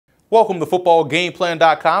Welcome to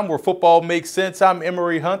footballgameplan.com, where football makes sense. I'm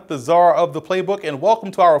Emory Hunt, the czar of the playbook, and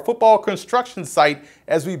welcome to our football construction site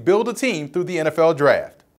as we build a team through the NFL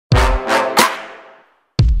draft.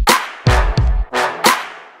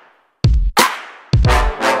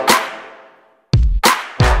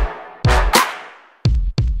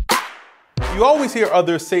 You always hear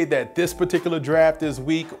others say that this particular draft is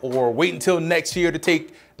weak, or wait until next year to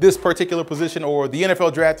take this particular position, or the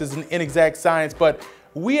NFL draft is an inexact science, but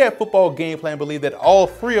we at Football Game Plan believe that all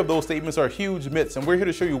three of those statements are huge myths, and we're here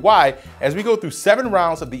to show you why as we go through 7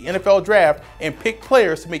 rounds of the NFL draft and pick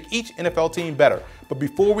players to make each NFL team better. But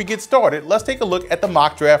before we get started, let's take a look at the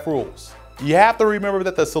mock draft rules. You have to remember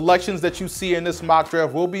that the selections that you see in this mock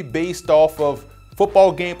draft will be based off of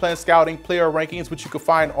Football Game Plan Scouting player rankings, which you can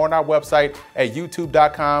find on our website at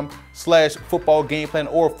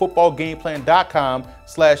youtube.com/footballgameplan or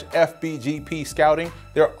footballgameplan.com/FBGP scouting.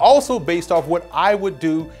 They're also based off what I would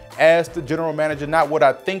do as the general manager, not what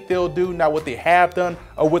I think they'll do, not what they have done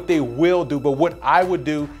or what they will do, but what I would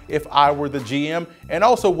do if I were the GM, and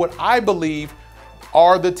also what I believe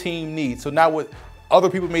are the team needs. So not what other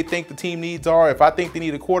people may think the team needs are. If I think they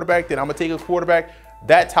need a quarterback, then I'm gonna take a quarterback.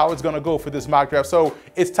 That's how it's going to go for this mock draft. So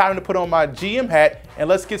it's time to put on my GM hat and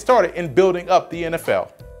let's get started in building up the NFL.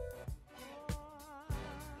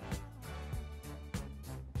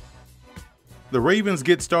 The Ravens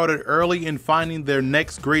get started early in finding their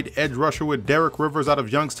next great edge rusher with Derek Rivers out of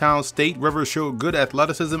Youngstown State. Rivers showed good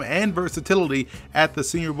athleticism and versatility at the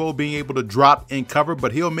Senior Bowl, being able to drop and cover,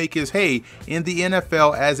 but he'll make his hay in the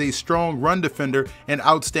NFL as a strong run defender and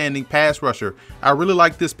outstanding pass rusher. I really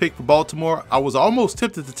like this pick for Baltimore. I was almost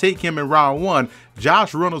tempted to take him in round 1.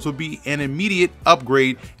 Josh Reynolds would be an immediate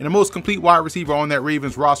upgrade and the most complete wide receiver on that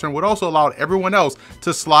Ravens roster, and would also allow everyone else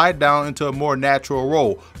to slide down into a more natural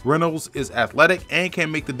role. Reynolds is athletic and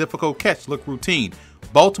can make the difficult catch look routine.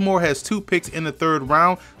 Baltimore has 2 picks in the 3rd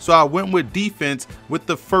round, so I went with defense with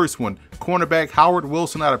the first one. Cornerback Howard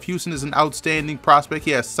Wilson out of Houston is an outstanding prospect.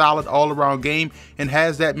 He has solid all-around game and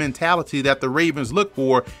has that mentality that the Ravens look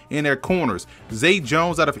for in their corners. Zay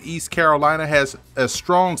Jones out of East Carolina has a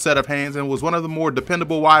strong set of hands and was one of the more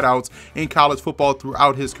dependable wideouts in college football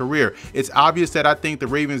throughout his career. It's obvious that I think the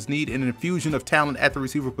Ravens need an infusion of talent at the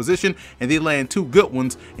receiver position, and they land 2 good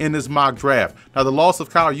ones in this mock draft. Now, the loss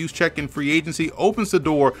of Kyle Juszczyk in free agency opens the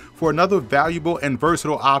door for another valuable and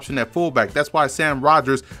versatile option at fullback. That's why Sam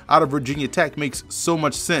Rogers out of Virginia Tech makes so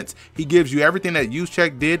much sense. He gives you everything that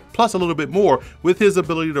Juszczyk did, plus a little bit more, with his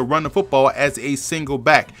ability to run the football as a single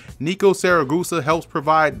back. Nico Saragusa helps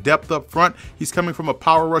provide depth up front. He's coming from a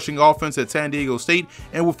power rushing offense at San Diego State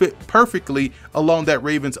and will fit perfectly along that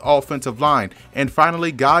Ravens offensive line. And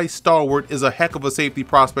finally, Guy Stallworth is a heck of a safety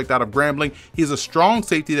prospect out of Grambling. He's a strong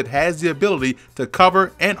safety that has the ability to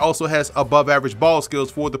cover and also has above average ball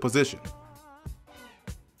skills for the position.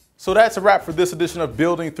 So that's a wrap for this edition of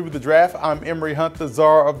Building Through the Draft. I'm Emory Hunt, the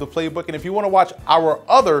czar of the playbook. And if you want to watch our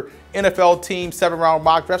other NFL team 7-round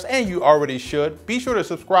mock drafts, and you already should, be sure to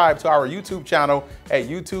subscribe to our YouTube channel at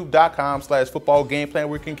youtube.com/footballgameplan,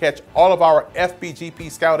 where you can catch all of our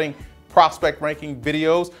FBGP scouting prospect ranking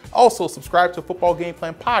videos. Also, subscribe to Football Game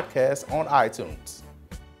Plan podcast on iTunes.